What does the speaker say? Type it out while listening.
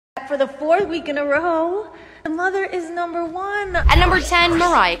for the 4th week in a row. The mother is number 1. At number 10,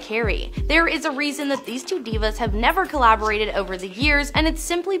 Mariah Carey. There is a reason that these two divas have never collaborated over the years, and it's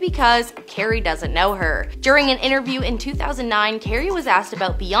simply because Carey doesn't know her. During an interview in 2009, Carey was asked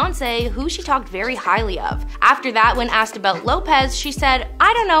about Beyonce, who she talked very highly of. After that, when asked about Lopez, she said,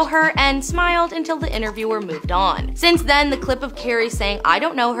 "I don't know her," and smiled until the interviewer moved on. Since then, the clip of Carey saying "I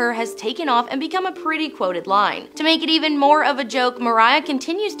don't know her" has taken off and become a pretty quoted line. To make it even more of a joke, Mariah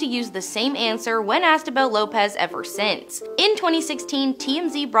continues to use the same answer when asked about Lopez ever since. In 2016,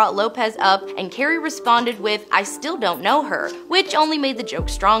 TMZ brought Lopez up and Carey responded with "I still don't know her," which only made the joke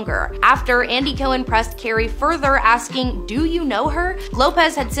stronger. After, Andy Cohen pressed Carey further, asking, "Do you know her?"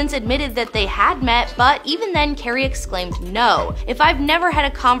 Lopez had since admitted that they had met, but even then Carey exclaimed, "No. If I've never had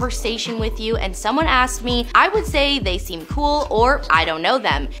a conversation with you and someone asked me, I would say they seem cool or I don't know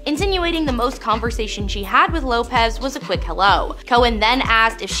them," insinuating the most conversation she had with Lopez was a quick hello. Cohen then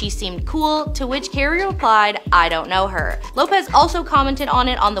asked if she seemed cool, to which Carey replied, "I don't know her." Lopez also commented on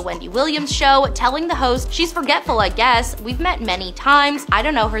it on the Wendy Williams show, telling the host, "She's forgetful, I guess. We've met many times. I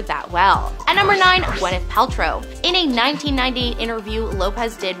don't know her that well." At number 9, Gwyneth Paltrow. In a 1998 interview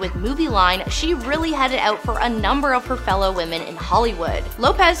Lopez did with Movie Line, she really had it out for a number of her fellow women in Hollywood.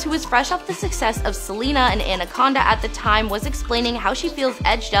 Lopez, who was fresh off the success of Selena and Anaconda at the time, was explaining how she feels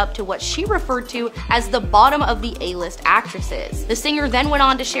edged up to what she referred to as the bottom of the A-list actresses. The singer then went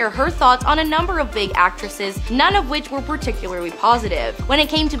on to share her thoughts on a number of big actresses, none of which were particularly positive. When it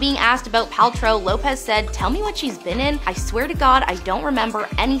came to being asked about Paltrow, Lopez said, "Tell me what she's been in. I swear to God, I don't remember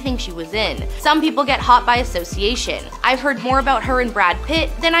anything she was in. Some people get hot by association. I've heard more about her and Brad Pitt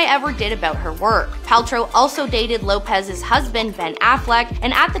than I ever did about her work." Paltrow also dated Lopez's husband, Ben Affleck,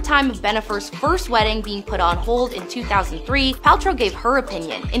 and at the time of Bennifer's first wedding being put on hold in 2003, Paltrow gave her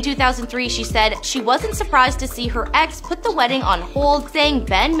opinion. In 2003, she said she wasn't surprised to see her ex put the wedding on hold, saying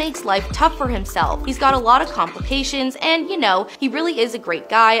Ben makes life tough for himself. He's got a lot of complications, and you know, he really is a great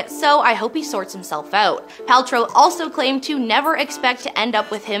guy, so I hope he sorts himself out. Paltrow also claimed to never expect to end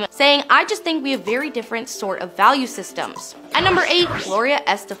up with him, saying, "I just think we have very different sort of value systems." At number 8, Gloria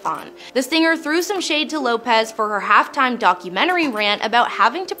Estefan. The singer threw some shade to Lopez for her halftime documentary rant about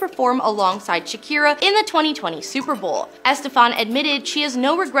having to perform alongside Shakira in the 2020 Super Bowl. Estefan admitted she has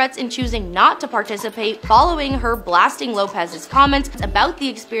no regrets in choosing not to participate following her blasting Lopez's comments about the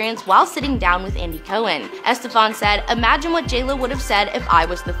experience while sitting down with Andy Cohen. Estefan said, "Imagine what J.Lo would have said if I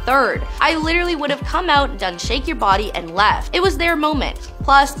was the third. I literally would have come out, done Shake Your Body, and left. It was their moment.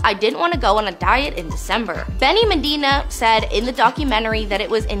 Plus, I didn't want to go on a diet in December." Benny Medina said in the documentary that it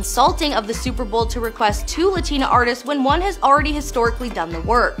was insulting of the Super Bowl to request 2 Latina artists when one has already historically done the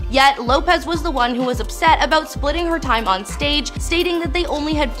work. Yet, Lopez was the one who was upset about splitting her time on stage, stating that they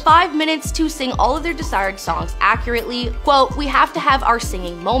only had 5 minutes to sing all of their desired songs accurately. Quote, "We have to have our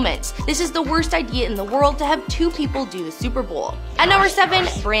singing moments. This is the worst idea in the world to have 2 people do the Super Bowl." At number 7,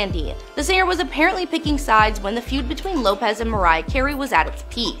 Brandy. The singer was apparently picking sides when the feud between Lopez and Mariah Carey was at its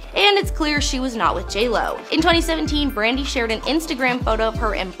peak, and it's clear she was not with J.Lo. In 2017, Brandy shared an Instagram photo of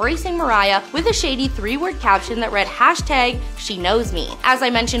her embracing Mariah with a shady 3-word caption that read #SheKnows Me. As I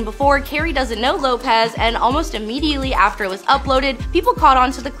mentioned before, Carey doesn't know Lopez, and almost immediately after it was uploaded, people caught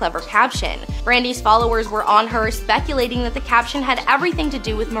on to the clever caption. Brandy's followers were on her, speculating that the caption had everything to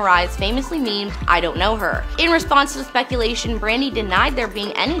do with Mariah's famously memed "I don't know her." In response to the speculation, Brandy denied there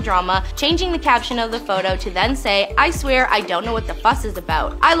being any drama, changing the caption of the photo to then say, "I swear I don't know what the fuss is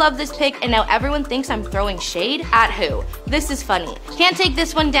about. I love this pic and now everyone thinks I'm throwing shade? At who? This is funny. Can't take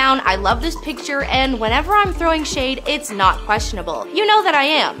this one down. I love this picture, and whenever I'm throwing shade, it's not questionable. You know that I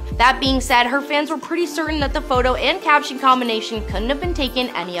am." That being said, her fans were pretty certain that the photo and caption combination couldn't have been taken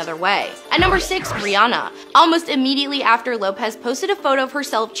any other way. At number 6, Rihanna. Almost immediately after Lopez posted a photo of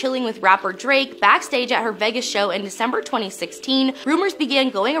herself chilling with rapper Drake backstage at her Vegas show in December 2016, rumors began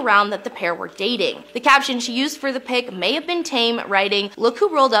going around that the pair were dating. The caption she used for the pic may have been tame, writing, "Look who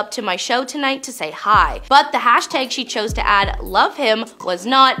rolled up to my show tonight to say hi." But the hashtag she chose to add, "Love him," was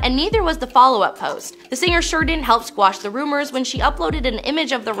not, and neither was the follow-up post. The singer sure didn't help squash the rumors when she uploaded an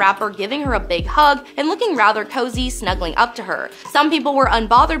image of the rapper giving her a big hug and looking rather cozy, snuggling up to her. Some people were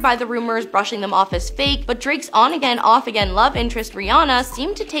unbothered by the rumors, brushing them off as fake, but Drake's on-again, off-again love interest Rihanna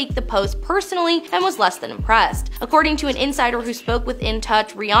seemed to take the post personally and was less than impressed. According to an insider who spoke with In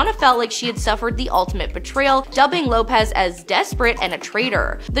Touch, Rihanna felt like she had suffered the ultimate betrayal, dubbing Lopez as desperate and a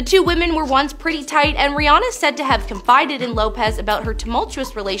traitor. The two women were once pretty tight, and Rihanna is said to have confided in Lopez about her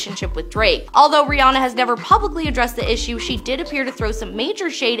tumultuous relationship with Drake. Although Rihanna has never publicly addressed the issue, she did appear to throw some major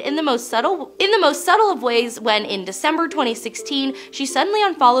shade in the most subtle of ways when, in December 2016, she suddenly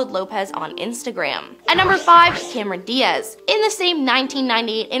unfollowed Lopez Lopez on Instagram. At number 5, Cameron Diaz. In the same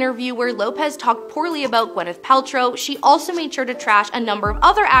 1998 interview where Lopez talked poorly about Gwyneth Paltrow, she also made sure to trash a number of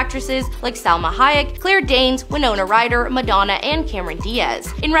other actresses like Salma Hayek, Claire Danes, Winona Ryder, Madonna, and Cameron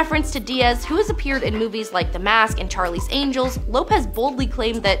Diaz. In reference to Diaz, who has appeared in movies like The Mask and Charlie's Angels, Lopez boldly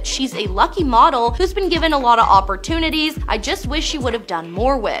claimed that she's a lucky model who's been given a lot of opportunities I just wish she would have done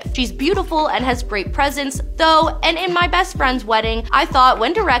more with. She's beautiful and has great presence, though, and in my best friend's wedding, I thought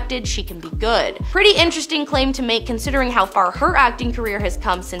when directed she can be good. Pretty interesting claim to make considering how far her acting career has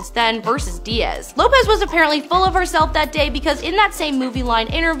come since then versus Diaz. Lopez was apparently full of herself that day because in that same movie line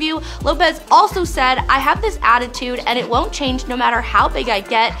interview, Lopez also said, "I have this attitude and it won't change no matter how big I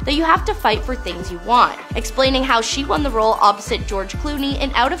get, that you have to fight for things you want." Explaining how she won the role opposite George Clooney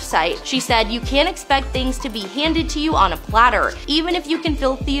in Out of Sight, she said, "You can't expect things to be handed to you on a platter, even if you can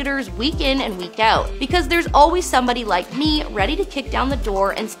fill theaters week in and week out, because there's always somebody like me ready to kick down the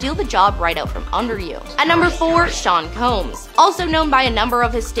door and steal the job right out from under you." At number 4, Sean Combs. Also known by a number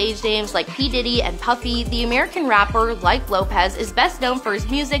of his stage names like P. Diddy and Puffy, the American rapper, like Lopez, is best known for his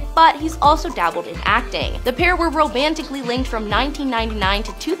music, but he's also dabbled in acting. The pair were romantically linked from 1999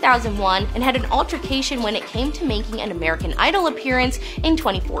 to 2001 and had an altercation when it came to making an American Idol appearance in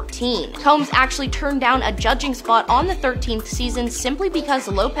 2014. Combs actually turned down a judging spot on the 13th season simply because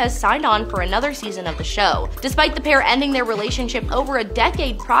Lopez signed on for another season of the show. Despite the pair ending their relationship over a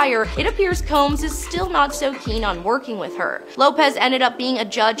decade prior, it appears Combs is still not so keen on working with her. Lopez ended up being a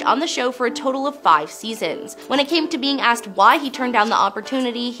judge on the show for a total of 5 seasons. When it came to being asked why he turned down the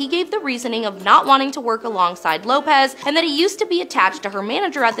opportunity, he gave the reasoning of not wanting to work alongside Lopez and that he used to be attached to her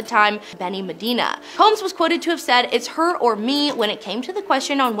manager at the time, Benny Medina. Combs was quoted to have said, "It's her or me," when it came to the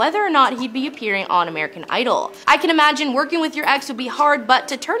question on whether or not he'd be appearing on American Idol. "I can imagine working with your ex would be hard, but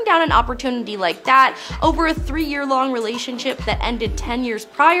to turn down an opportunity like that over a 3-year-long relationship that ended 10 years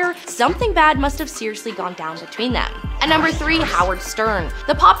prior, something bad must have seriously gone down between them." At number 3, Howard Stern.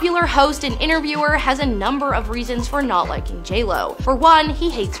 The popular host and interviewer has a number of reasons for not liking J-Lo. For one,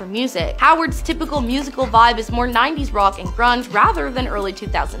 he hates her music. Howard's typical musical vibe is more 90s rock and grunge rather than early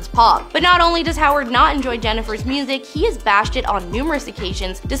 2000s pop. But not only does Howard not enjoy Jennifer's music, he has bashed it on numerous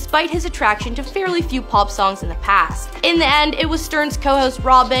occasions despite his attraction to fairly few pop songs in the past. In the end, it was Stern's co-host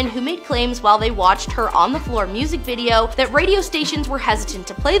Robin who made claims while they watched her On the Floor music video that radio stations were hesitant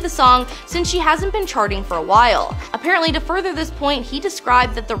to play the song since she hasn't been charting for a while. Apparently, to further this point, he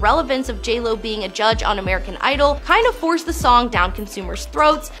described that the relevance of J-Lo being a judge on American Idol kind of forced the song down consumers'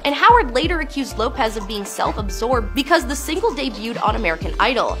 throats, and Howard later accused Lopez of being self-absorbed because the single debuted on American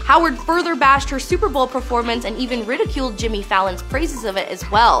Idol. Howard further bashed her Super Bowl performance and even ridiculed Jimmy Fallon's praises of it as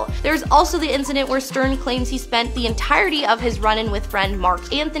well. There's also the incident where Stern claims he spent the entirety of his run-in with friend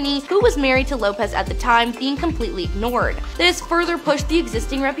Mark Anthony, who was married to Lopez at the time, being completely ignored. This further pushed the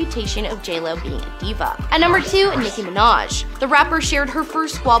existing reputation of J-Lo being a diva. At number 2, Nicki Minaj. The rapper shared her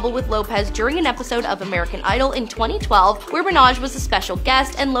first squabble with Lopez during an episode of American Idol in 2012, where Minaj was a special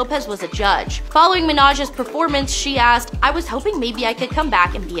guest and Lopez was a judge. Following Minaj's performance, she asked, "I was hoping maybe I could come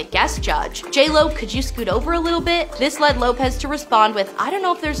back and be a guest judge. J-Lo, could you scoot over a little bit?" This led Lopez to respond with, "I don't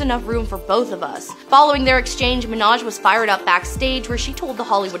know if there's enough room for both of us." Following their exchange, Minaj was fired up backstage where she told The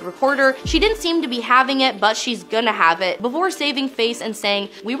Hollywood Reporter she didn't seem to be having it, but she's gonna have it, before saving face and saying,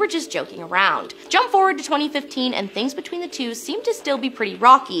 "We were just joking around." Jump forward to 2015 and things between the two seem to still be pretty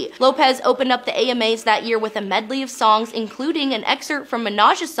rocky. Lopez opened up the AMAs that year with a medley of songs, including an excerpt from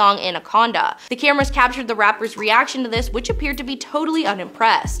Minaj's song Anaconda. The cameras captured the rapper's reaction to this, which appeared to be totally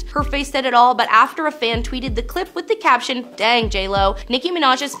unimpressed. Her face said it all, but after a fan tweeted the clip with the caption, "Dang J-Lo," Nicki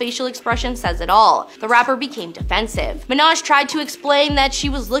Minaj's facial expression says it all. The rapper became defensive. Minaj tried to explain that she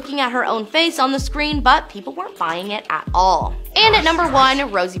was looking at her own face on the screen, but people weren't buying it at all. And at number 1,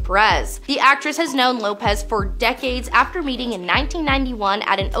 Rosie Perez. The actress has known Lopez for decades after meeting in 1991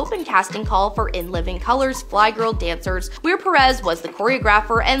 at an open casting call for In Living Color's Fly Girl Dancers, where Perez was the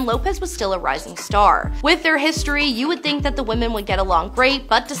choreographer and Lopez was still a rising star. With their history, you would think that the women would get along great,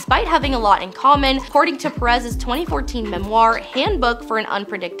 but despite having a lot in common, according to Perez's 2014 memoir, Handbook for an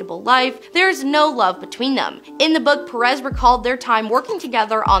Unpredictable Life, there's no love between them. In the book, Perez recalled their time working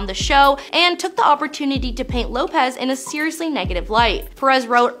together on the show and took the opportunity to paint Lopez in a seriously negative light. Perez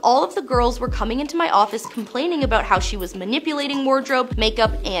wrote, "All of the girls were coming into my office complaining about how she was manipulating wardrobe,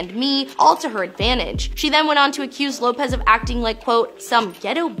 makeup, and me, all to her advantage." She then went on to accuse Lopez of acting like, quote, "some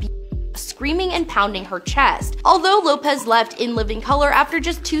ghetto screaming and pounding her chest. Although Lopez left In Living Color after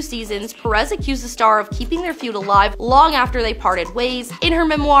just 2 seasons, Perez accused the star of keeping their feud alive long after they parted ways. In her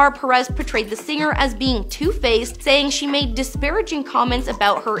memoir, Perez portrayed the singer as being two-faced, saying she made disparaging comments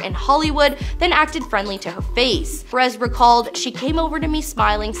about her in Hollywood, then acted friendly to her face. Perez recalled, "She came over to me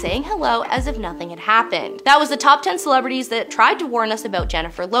smiling, saying hello as if nothing had happened." That was the top 10 celebrities that tried to warn us about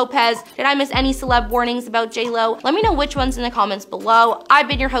Jennifer Lopez. Did I miss any celeb warnings about J-Lo? Let me know which ones in the comments below. I've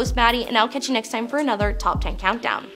been your host, Maddie, and I'll catch you next time for another Top 10 Countdown.